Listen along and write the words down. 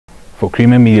For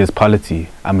Creamer Media's Polity,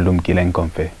 I'm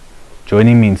Ugliness.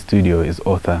 Joining me in studio is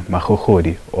author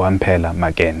Magogodi OaMphela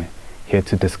Mphela, here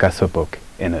to discuss her book,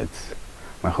 Innards.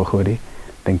 Magogodi,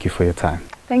 thank you for your time.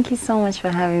 Thank you so much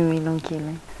for having me,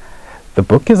 Ugliness. The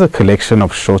book is a collection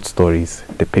of short stories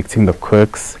depicting the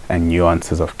quirks and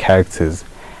nuances of characters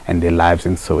and their lives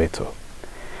in Soweto.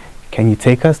 Can you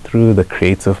take us through the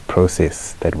creative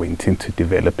process that went into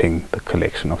developing the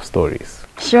collection of stories?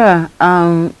 Sure.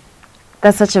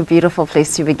 That's such a beautiful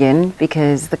place to begin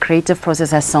because the creative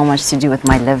process has so much to do with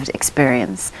my lived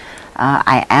experience.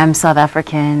 I am South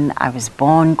African. I was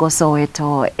born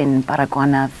Soweto in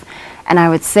Baragwanath. And I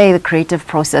would say the creative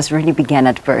process really began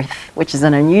at birth, which is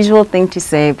an unusual thing to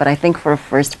say, but I think for a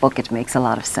first book it makes a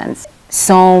lot of sense.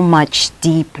 So much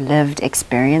deep lived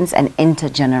experience and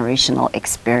intergenerational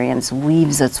experience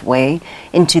weaves its way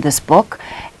into this book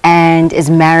and is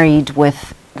married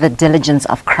with the diligence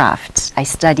of craft. I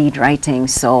studied writing,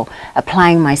 so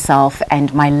applying myself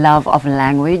and my love of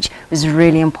language was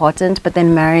really important, but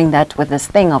then marrying that with this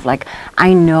thing of like,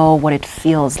 I know what it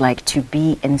feels like to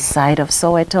be inside of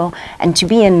Soweto and to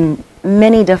be in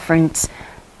many different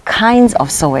kinds of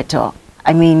Soweto.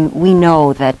 I mean, we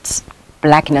know that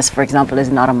blackness, for example, is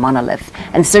not a monolith.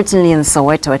 And certainly in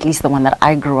Soweto, at least the one that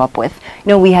I grew up with, you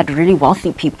know, we had really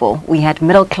wealthy people, we had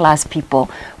middle-class people,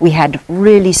 we had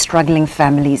really struggling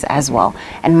families as well.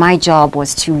 And my job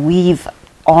was to weave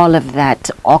all of that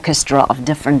orchestra of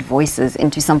different voices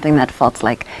into something that felt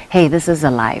like, hey, this is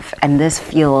alive, and this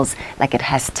feels like it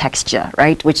has texture,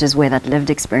 right? Which is where that lived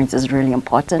experience is really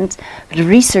important. But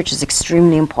research is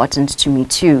extremely important to me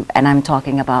too, and I'm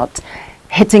talking about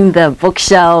hitting the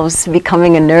bookshelves,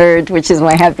 becoming a nerd, which is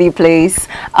my happy place,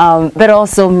 but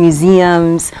also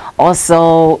museums,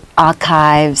 also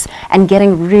archives, and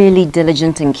getting really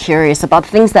diligent and curious about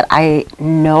things that I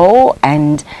know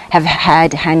and have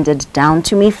had handed down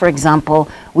to me. For example,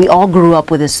 we all grew up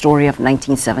with the story of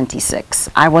 1976.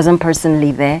 I wasn't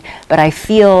personally there, but I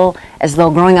feel as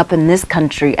though growing up in this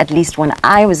country, at least when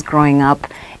I was growing up,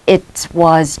 it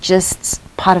was just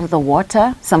part of the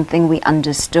water, something we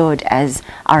understood as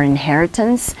our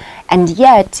inheritance. And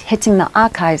yet, hitting the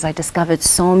archives, I discovered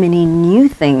so many new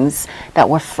things that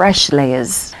were fresh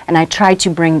layers. And I tried to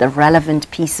bring the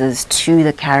relevant pieces to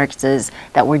the characters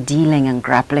that were dealing and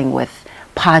grappling with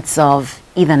parts of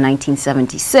either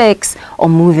 1976 or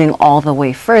moving all the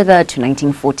way further to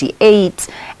 1948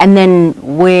 and then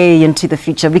way into the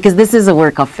future, because this is a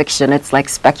work of fiction. It's like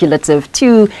speculative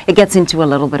too. It gets into a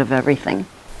little bit of everything.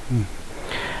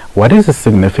 What is the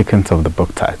significance of the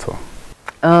book title?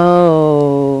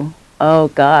 Oh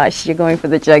gosh, you're going for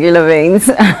the jugular veins.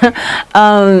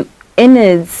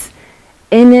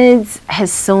 Innards has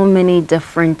so many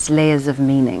different layers of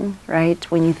meaning, right?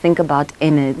 When you think about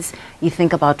innards, you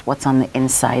think about what's on the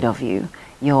inside of you,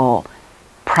 your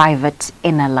private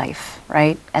inner life,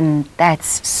 right? And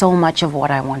that's so much of what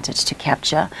I wanted to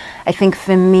capture. I think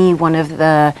for me, one of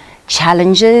the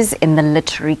challenges in the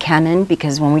literary canon,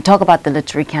 because when we talk about the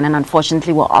literary canon,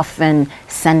 unfortunately, we're often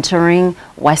centering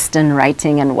Western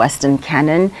writing and Western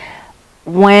canon.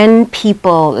 When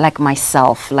people like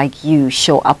myself, like you,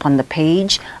 show up on the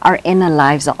page, our inner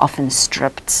lives are often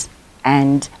stripped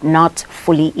and not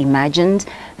fully imagined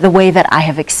the way that I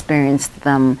have experienced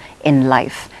them in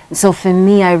life. And so for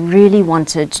me, I really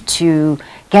wanted to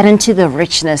get into the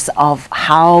richness of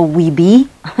how we be,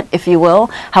 if you will,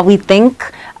 how we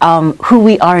think, who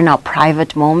we are in our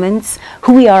private moments,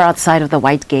 who we are outside of the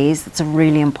white gaze. That's a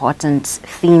really important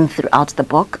theme throughout the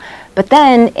book. But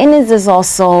then Innards is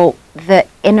also the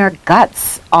inner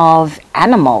guts of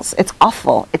animals. It's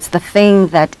awful. It's the thing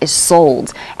that is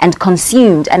sold and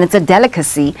consumed, and it's a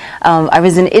delicacy. I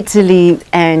was in Italy,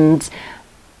 and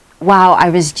wow, I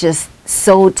was just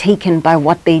so taken by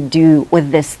what they do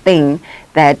with this thing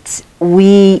that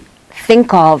we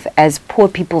think of as poor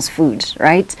people's food,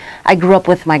 right? I grew up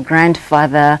with my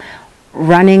grandfather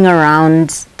running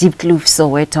around Deep Kloof,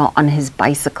 Soweto on his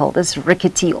bicycle, this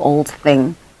rickety old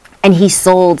thing. And he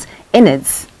sold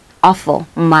innards, awful,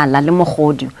 mala le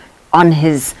mogodu, on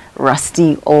his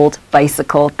rusty old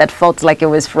bicycle that felt like it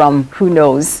was from, who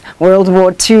knows, World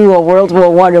War II or World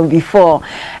War I or before.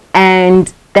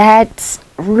 And that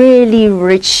really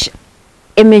rich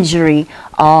imagery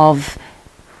of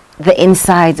the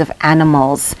insides of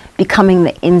animals becoming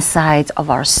the insides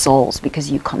of our souls, because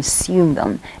you consume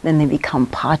them, then they become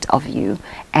part of you,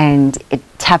 and it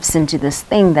taps into this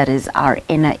thing that is our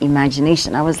inner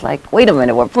imagination. I was like, wait a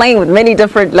minute, we're playing with many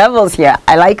different levels here.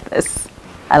 I like this.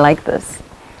 I like this.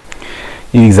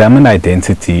 You examine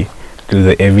identity through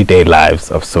the everyday lives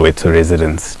of Soweto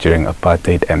residents during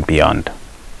apartheid and beyond.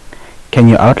 Can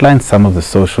you outline some of the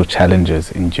social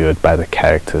challenges endured by the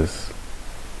characters?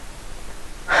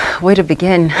 Where to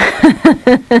begin?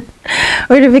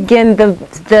 Where to begin?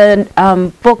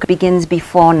 The book begins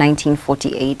before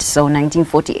 1948, so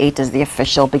 1948 is the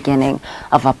official beginning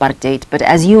of apartheid. But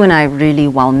as you and I really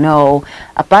well know,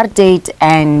 apartheid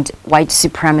and white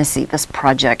supremacy, this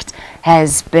project,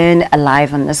 has been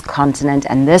alive on this continent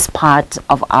and this part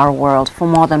of our world for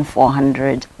more than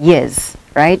 400 years,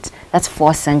 right? That's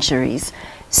 4 centuries.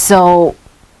 So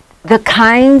the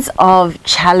kinds of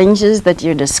challenges that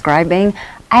you're describing,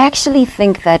 I actually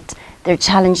think that they're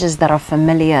challenges that are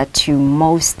familiar to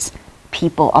most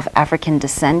people of African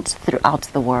descent throughout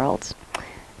the world.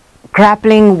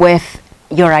 Grappling with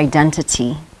your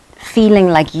identity, feeling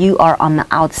like you are on the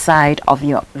outside of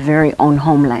your very own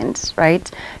homeland, right?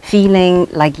 Feeling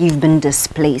like you've been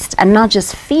displaced, and not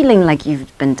just feeling like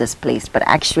you've been displaced, but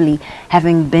actually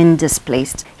having been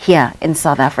displaced here in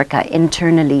South Africa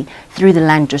internally through the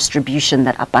land distribution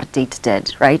that apartheid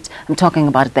did, right? I'm talking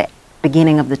about the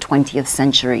beginning of the 20th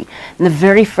century. And the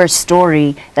very first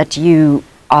story that you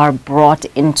are brought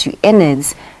into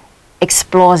Innards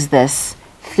explores this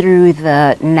through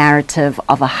the narrative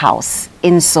of a house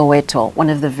in Soweto,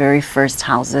 one of the very first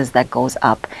houses that goes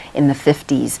up in the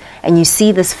 50s. And you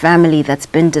see this family that's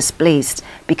been displaced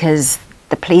because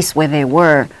the place where they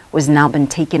were was now been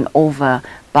taken over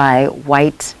by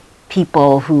white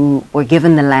people who were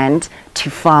given the land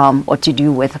to farm or to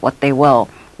do with what they will.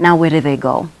 Now where do they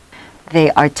go? They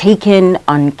are taken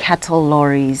on cattle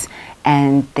lorries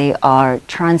and they are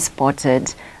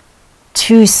transported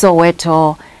to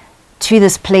Soweto, to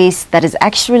this place that is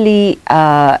actually,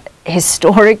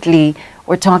 historically,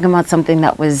 we're talking about something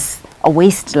that was a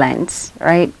wasteland,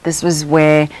 right? This was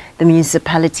where the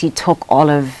municipality took all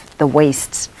of the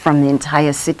waste from the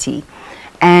entire city.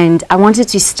 And I wanted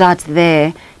to start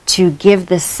there to give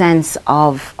the sense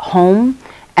of home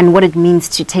and what it means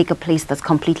to take a place that's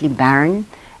completely barren,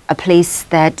 a place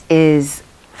that is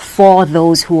for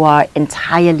those who are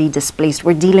entirely displaced.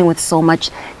 We're dealing with so much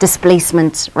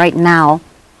displacement right now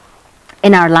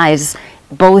in our lives,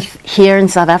 both here in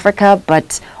South Africa,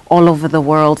 but all over the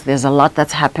world. There's a lot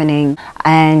that's happening.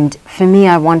 And for me,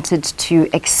 I wanted to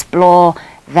explore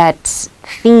that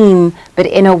theme, but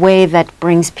in a way that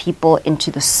brings people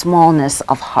into the smallness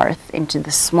of hearth, into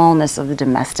the smallness of the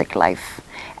domestic life,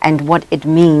 and what it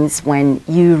means when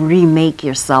you remake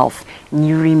yourself and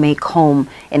you remake home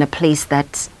in a place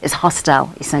that is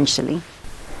hostile, essentially.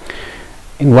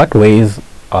 In what ways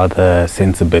are the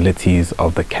sensibilities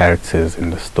of the characters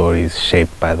in the stories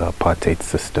shaped by the apartheid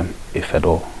system, if at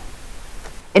all?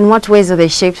 In what ways are they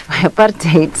shaped by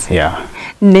apartheid? Yeah.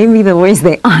 Name me the ways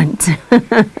they aren't.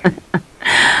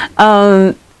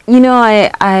 You know,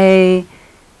 I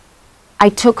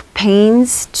took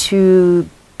pains to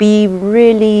be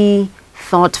really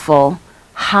thoughtful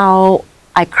how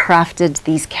I crafted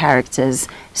these characters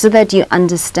so that you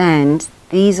understand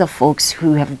these are folks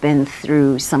who have been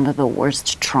through some of the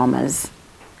worst traumas.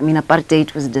 I mean,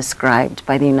 apartheid was described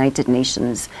by the United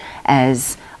Nations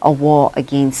as a war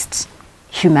against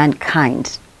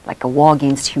humankind, like a war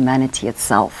against humanity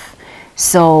itself.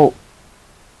 So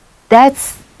that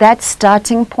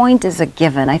starting point is a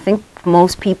given. I think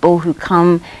most people who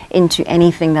come into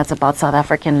anything that's about South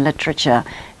African literature,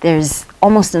 there's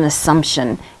almost an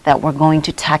assumption that we're going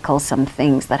to tackle some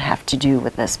things that have to do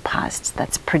with this past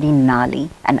that's pretty gnarly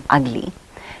and ugly.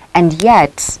 And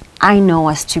yet, I know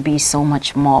us to be so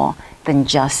much more than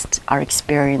just our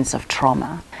experience of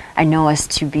trauma. I know us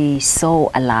to be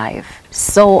so alive,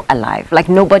 like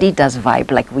nobody does vibe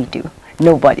like we do.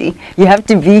 Nobody. You have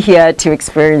to be here to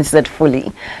experience it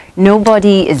fully.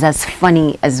 Nobody is as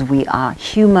funny as we are.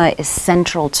 Humor is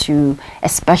central to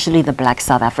especially the Black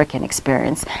South African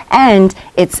experience. And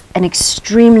it's an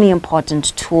extremely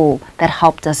important tool that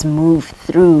helped us move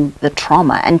through the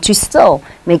trauma and to still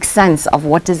make sense of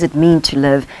what does it mean to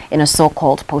live in a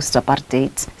so-called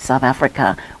post-apartheid South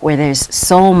Africa, where there's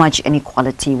so much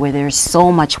inequality, where there's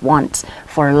so much want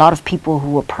for a lot of people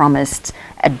who were promised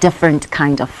a different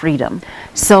kind of freedom.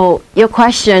 So your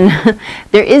question,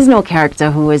 there is no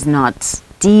character who is not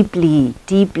deeply,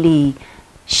 deeply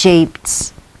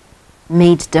shaped,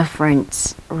 made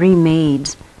different,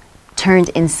 remade, turned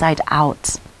inside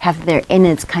out, have their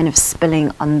innards kind of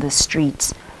spilling on the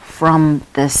streets from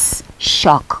this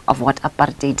shock of what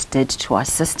apartheid did to our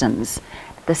systems.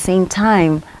 At the same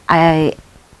time, I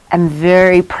am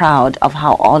very proud of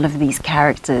how all of these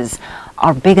characters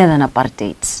are bigger than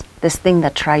apartheid. This thing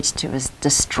that tried to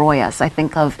destroy us. I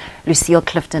think of Lucille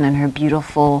Clifton and her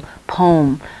beautiful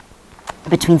poem,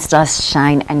 Between Stars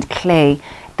Shine and Clay.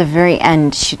 the very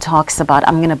end, she talks about,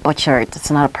 I'm going to butcher it,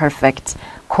 it's not a perfect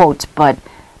quote, but,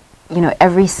 you know,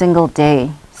 every single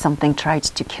day something tried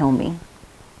to kill me.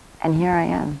 And here I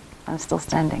am. I'm still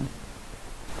standing.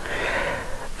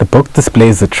 The book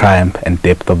displays the triumph and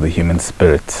depth of the human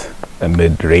spirit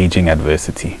amid raging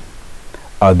adversity.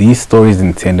 Are these stories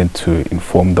intended to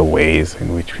inform the ways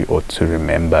in which we ought to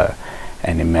remember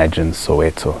and imagine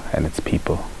Soweto and its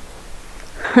people?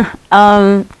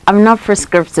 I'm not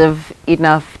prescriptive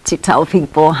enough to tell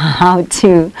people how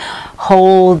to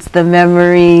hold the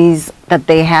memories that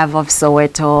they have of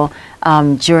Soweto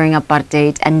during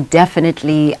apartheid, and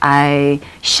definitely I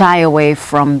shy away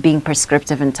from being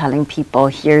prescriptive and telling people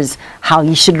here's how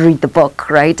you should read the book,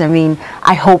 right? I mean,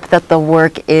 I hope that the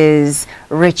work is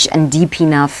rich and deep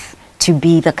enough to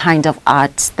be the kind of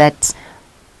art that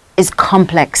is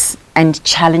complex and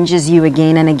challenges you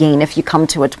again and again if you come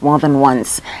to it more than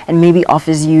once, and maybe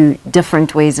offers you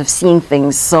different ways of seeing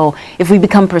things. So if we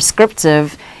become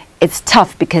prescriptive, it's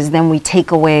tough, because then we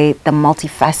take away the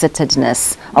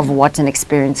multifacetedness of what an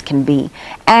experience can be.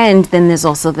 And then there's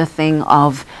also the thing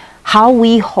of how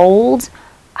we hold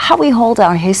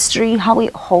our history, how we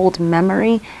hold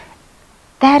memory.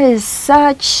 That is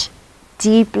such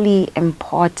deeply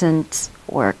important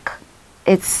work.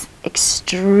 It's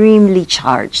extremely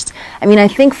charged. I mean, I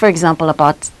think, for example,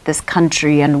 about this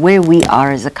country and where we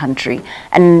are as a country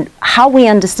and how we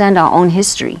understand our own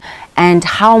history, and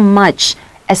how much,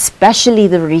 especially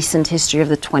the recent history of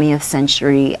the 20th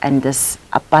century and this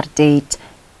apartheid,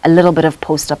 a little bit of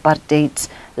post-apartheid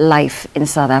life in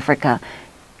South Africa,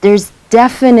 there's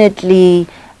definitely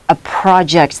a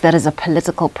project that is a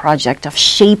political project of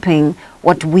shaping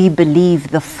what we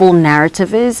believe the full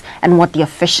narrative is and what the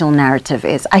official narrative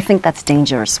is. I think that's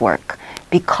dangerous work,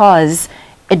 because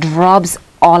it robs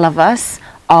all of us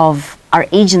of our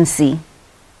agency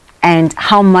and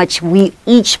how much we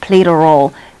each played a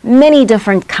role, many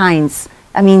different kinds.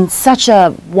 I mean, such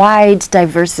a wide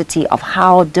diversity of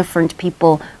how different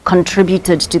people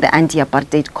contributed to the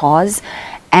anti-apartheid cause.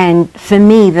 And for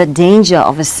me, the danger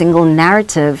of a single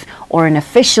narrative or an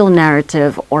official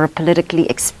narrative or a politically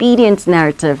expedient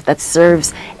narrative that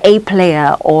serves a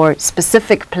player or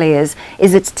specific players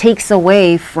is it takes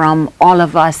away from all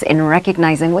of us in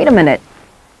recognizing, wait a minute,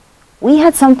 we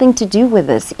had something to do with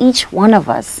this, each one of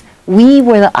us. We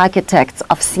were the architects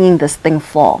of seeing this thing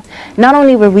fall. Not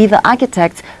only were we the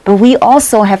architects, but we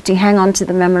also have to hang on to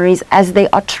the memories as they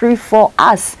are true for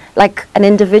us, like an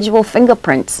individual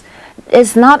fingerprint.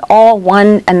 It's not all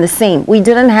one and the same. We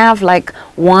didn't have like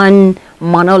one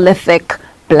monolithic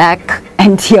black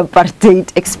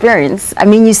anti-apartheid experience. I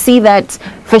mean, you see that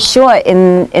for sure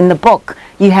in the book.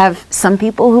 You have some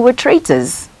people who were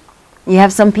traitors. You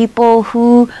have some people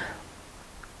who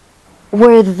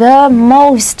were the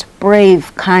most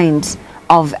brave kind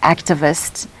of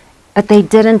activists, but they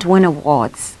didn't win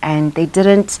awards and they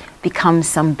didn't become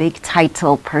some big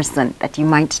title person that you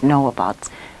might know about.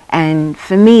 And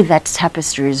for me, that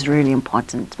tapestry is really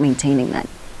important, maintaining that.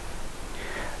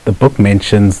 The book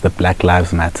mentions the Black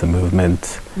Lives Matter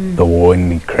movement, the war in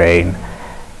Ukraine,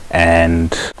 and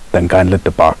the Ngandla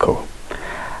debacle.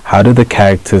 How do the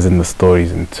characters in the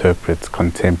stories interpret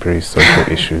contemporary social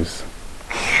issues?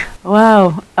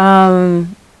 Wow.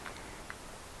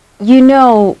 You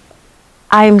know,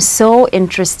 I'm so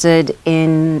interested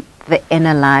in the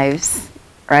inner lives,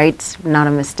 right? Not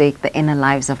a mistake, the inner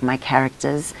lives of my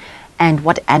characters and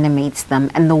what animates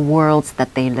them and the worlds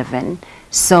that they live in.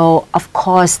 So, of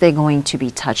course, they're going to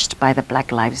be touched by the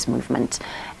Black Lives Movement.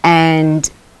 And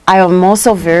I am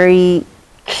also very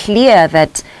clear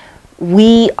that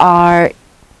we're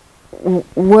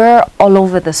all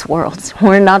over this world.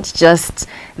 We're not just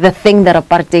the thing that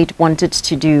apartheid wanted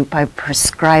to do by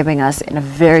prescribing us in a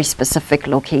very specific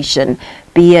location,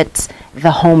 be it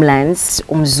the homelands,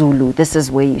 Zulu, this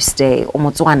is where you stay,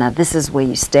 Motswana, this is where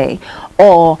you stay,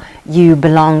 or you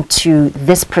belong to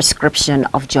this prescription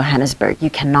of Johannesburg, you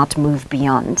cannot move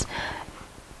beyond.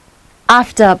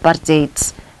 After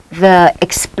apartheid, the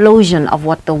explosion of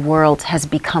what the world has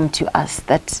become to us,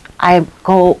 that I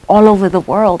go all over the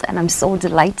world and I'm so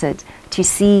delighted to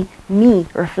see me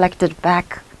reflected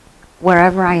back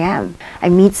wherever I am. I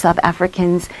meet South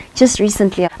Africans. Just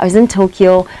recently, I was in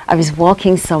Tokyo, I was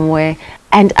walking somewhere,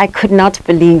 and I could not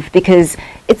believe, because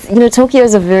it's, you know, Tokyo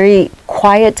is a very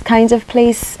quiet kind of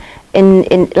place,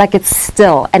 like it's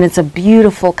still, and it's a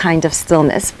beautiful kind of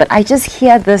stillness, but I just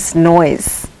hear this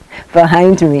noise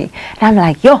behind me and I'm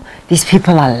like, yo, these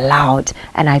people are loud,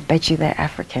 and I bet you they're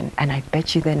African, and I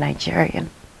bet you they're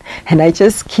Nigerian. And I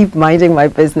just keep minding my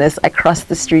business. I cross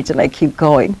the street and I keep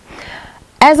going.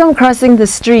 As I'm crossing the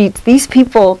street, these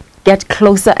people get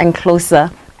closer and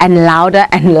closer, and louder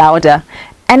and louder.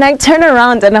 And I turn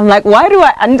around and I'm like, why do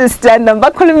I understand them?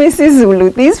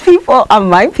 Zulu. These people are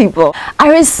my people.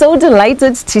 I was so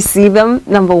delighted to see them,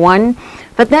 number one.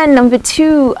 But then number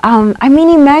two, I mean,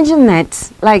 imagine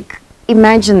that. Like,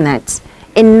 imagine that.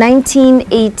 In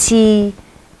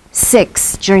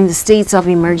 1986, during the states of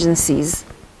emergencies,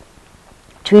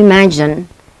 to imagine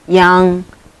young,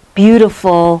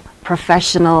 beautiful,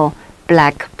 professional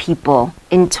black people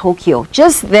in Tokyo,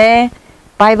 just there,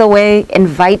 by the way,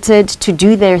 invited to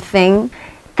do their thing.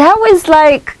 That was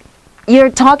like, you're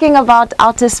talking about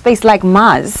outer space, like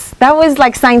Mars. That was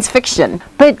like science fiction,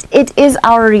 but it is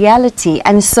our reality.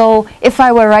 And so if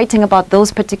I were writing about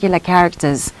those particular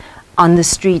characters on the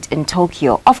street in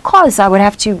Tokyo, of course I would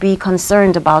have to be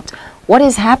concerned about what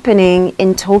is happening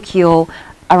in Tokyo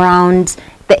around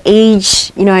the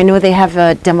age. You know, I know they have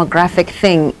a demographic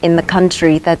thing in the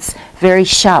country that's very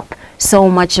sharp. So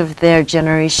much of their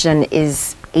generation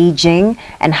is aging,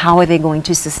 and how are they going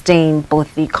to sustain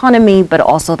both the economy but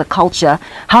also the culture?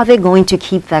 How are they going to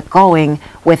keep that going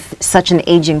with such an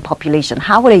aging population?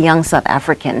 How would a young South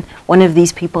African, one of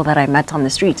these people that I met on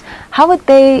the street, how would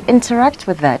they interact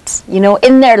with that? You know,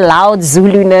 in their loud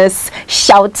Zuluness,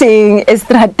 shouting,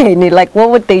 estradeni, like what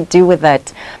would they do with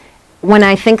that? When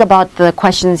I think about the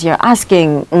questions you're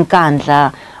asking,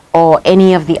 Nkandla, or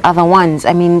any of the other ones,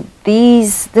 I mean,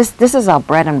 this is our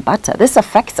bread and butter. This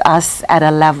affects us at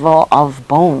a level of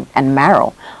bone and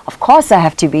marrow. Of course, I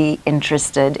have to be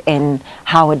interested in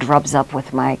how it rubs up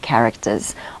with my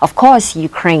characters. Of course,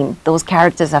 Ukraine, those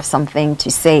characters have something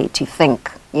to say, to think,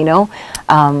 you know?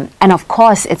 And of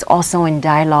course, it's also in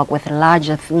dialogue with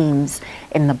larger themes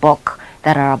in the book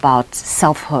that are about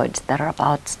selfhood, that are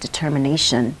about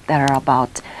determination, that are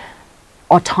about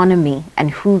autonomy,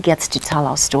 and who gets to tell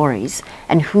our stories,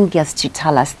 and who gets to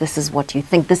tell us this is what you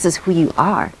think, this is who you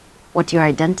are, what your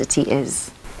identity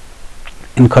is.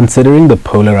 In considering the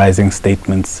polarizing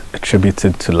statements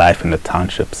attributed to life in the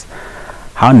townships,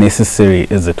 how necessary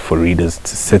is it for readers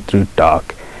to sit through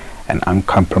dark and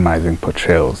uncompromising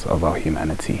portrayals of our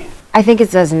humanity? I think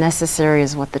it's as necessary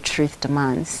as what the truth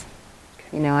demands.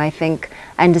 You know, I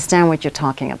understand what you're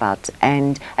talking about,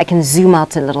 and I can zoom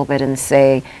out a little bit and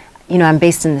say, you know, I'm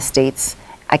based in the States.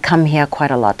 I come here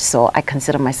quite a lot, so I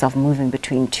consider myself moving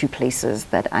between two places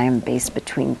that I am based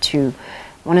between two.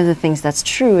 One of the things that's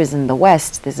true is in the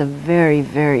West, there's a very,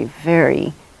 very,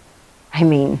 very, I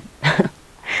mean,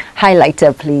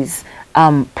 highlighter please,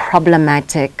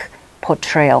 problematic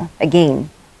portrayal. Again,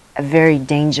 a very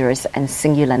dangerous and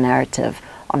singular narrative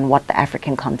on what the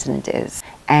African continent is.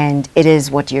 And it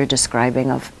is what you're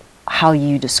describing of how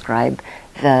you describe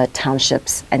the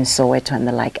townships and Soweto and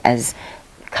the like as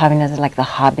coming as like the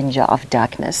harbinger of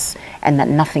darkness, and that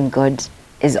nothing good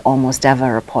is almost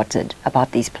ever reported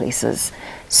about these places.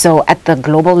 So at the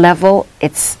global level,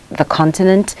 it's the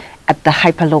continent. At the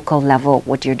hyperlocal level,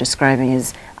 what you're describing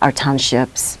is our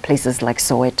townships, places like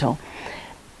Soweto.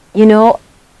 You know,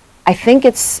 I think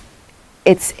it's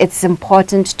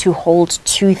important to hold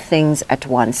two things at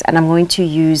once, and I'm going to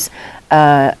use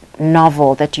a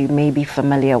novel that you may be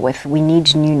familiar with, We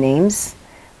Need New Names,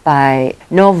 by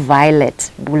No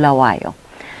Violet Bulawayo.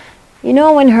 You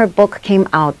know, when her book came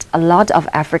out, a lot of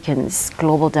Africans,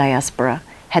 global diaspora,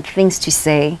 had things to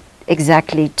say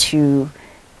exactly to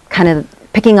kind of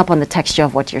picking up on the texture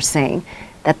of what you're saying,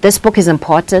 that this book is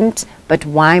important, but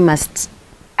why must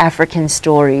African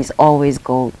stories always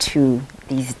go to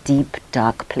these deep,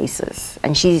 dark places?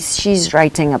 And she's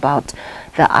writing about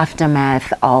the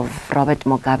aftermath of Robert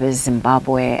Mugabe's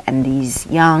Zimbabwe and these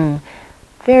young,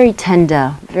 very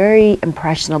tender, very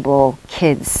impressionable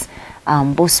kids,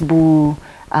 Bosbu,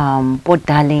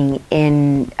 Bodaling,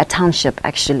 in a township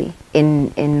actually,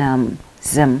 in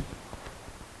Zim.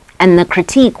 And the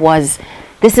critique was,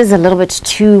 this is a little bit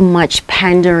too much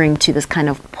pandering to this kind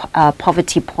of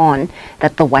poverty porn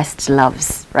that the West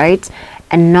loves, right?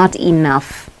 And not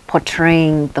enough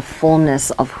portraying the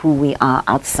fullness of who we are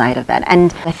outside of that.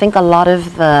 And I think a lot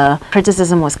of the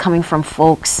criticism was coming from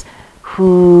folks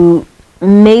who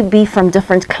may be from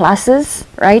different classes,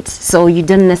 right? So you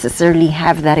didn't necessarily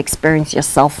have that experience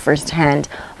yourself firsthand,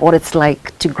 what it's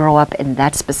like to grow up in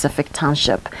that specific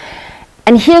township.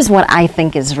 And here's what I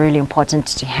think is really important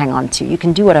to hang on to. You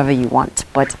can do whatever you want,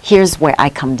 but here's where I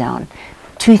come down.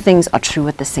 Two things are true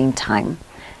at the same time.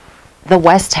 The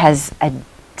West has a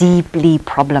deeply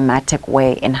problematic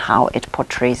way in how it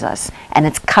portrays us, and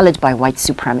it's colored by white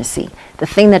supremacy. The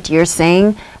thing that you're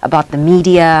saying about the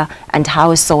media and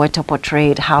how is Soweto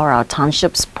portrayed, how are our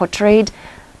townships portrayed,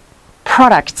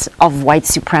 product of white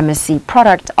supremacy,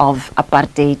 product of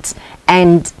apartheid,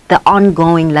 and the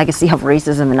ongoing legacy of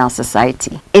racism in our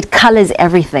society. It colors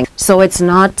everything. So it's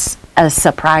not a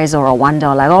surprise or a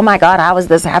wonder, like, oh my God, how is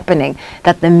this happening?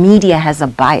 That the media has a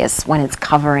bias when it's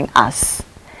covering us.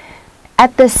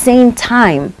 At the same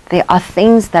time, there are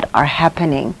things that are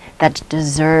happening that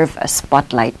deserve a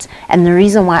spotlight. And the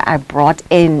reason why I brought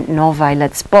in No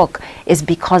Violet's book is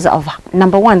because of,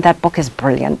 number one, that book is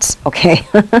brilliant, okay?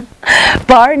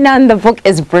 Bar none, the book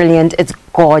is brilliant. It's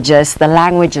gorgeous. The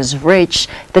language is rich.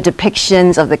 The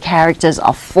depictions of the characters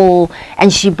are full.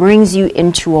 And she brings you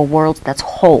into a world that's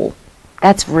whole.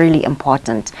 That's really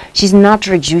important. She's not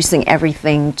reducing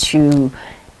everything to,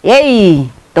 yay,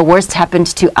 the worst happened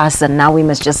to us and now we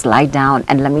must just lie down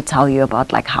and let me tell you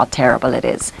about like how terrible it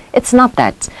is. It's not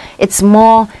that. It's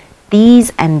more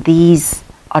these and these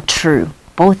are true.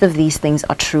 Both of these things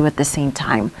are true at the same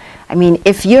time. I mean,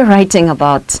 if you're writing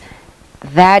about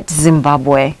that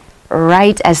Zimbabwe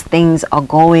right as things are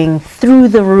going through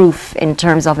the roof in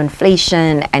terms of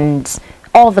inflation and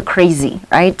all the crazy,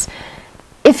 right?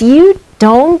 If you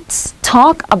don't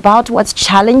talk about what's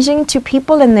challenging to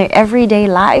people in their everyday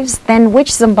lives, then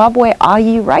which Zimbabwe are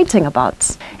you writing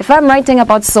about? If I'm writing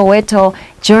about Soweto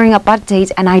during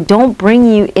apartheid and I don't bring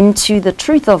you into the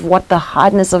truth of what the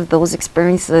hardness of those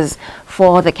experiences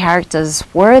for the characters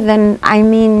were, then I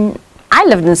mean, I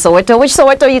lived in Soweto. Which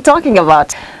Soweto are you talking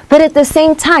about? But at the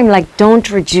same time, like, don't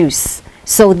reduce.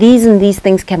 So these and these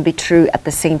things can be true at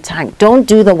the same time. Don't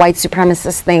do the white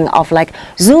supremacist thing of like,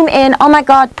 zoom in, oh my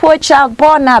God, poor child,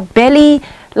 born a belly,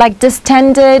 like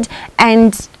distended,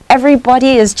 and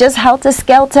everybody is just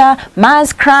helter-skelter,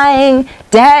 ma's crying,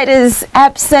 dad is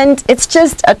absent. It's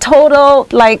just a total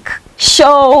like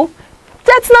show.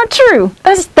 That's not true.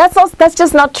 That's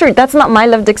just not true. That's not my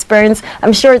lived experience.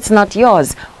 I'm sure it's not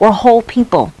yours. We're whole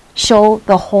people. Show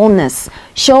the wholeness.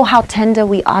 Show how tender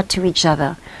we are to each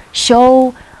other.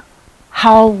 Show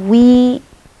how we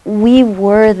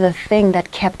were the thing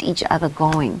that kept each other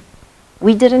going.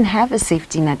 We didn't have a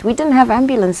safety net. We didn't have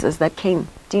ambulances that came.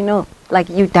 Do you know? Like,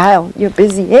 you dial, you're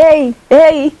busy. Hey,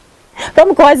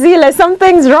 come Kwazile,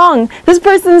 something's wrong. This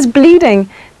person's bleeding.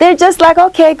 They're just like,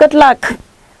 okay, good luck.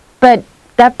 But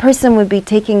that person would be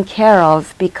taken care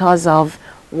of because of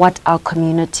what our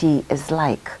community is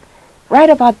like. Write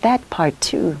about that part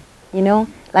too, you know?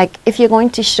 Like, if you're going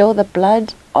to show the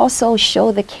blood, also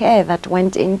show the care that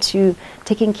went into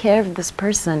taking care of this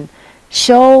person.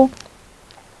 Show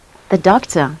the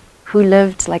doctor who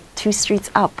lived like 2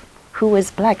 streets up, who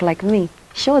was black like me.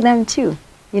 Show them too,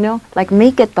 you know? Like,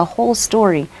 make it the whole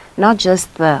story, not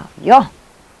just the, yo,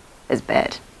 it's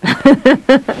bad.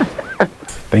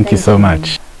 Thank you so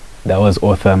much. That was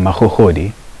author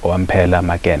Magogodi OaMphela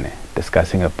Mphela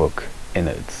discussing her book,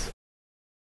 Innards.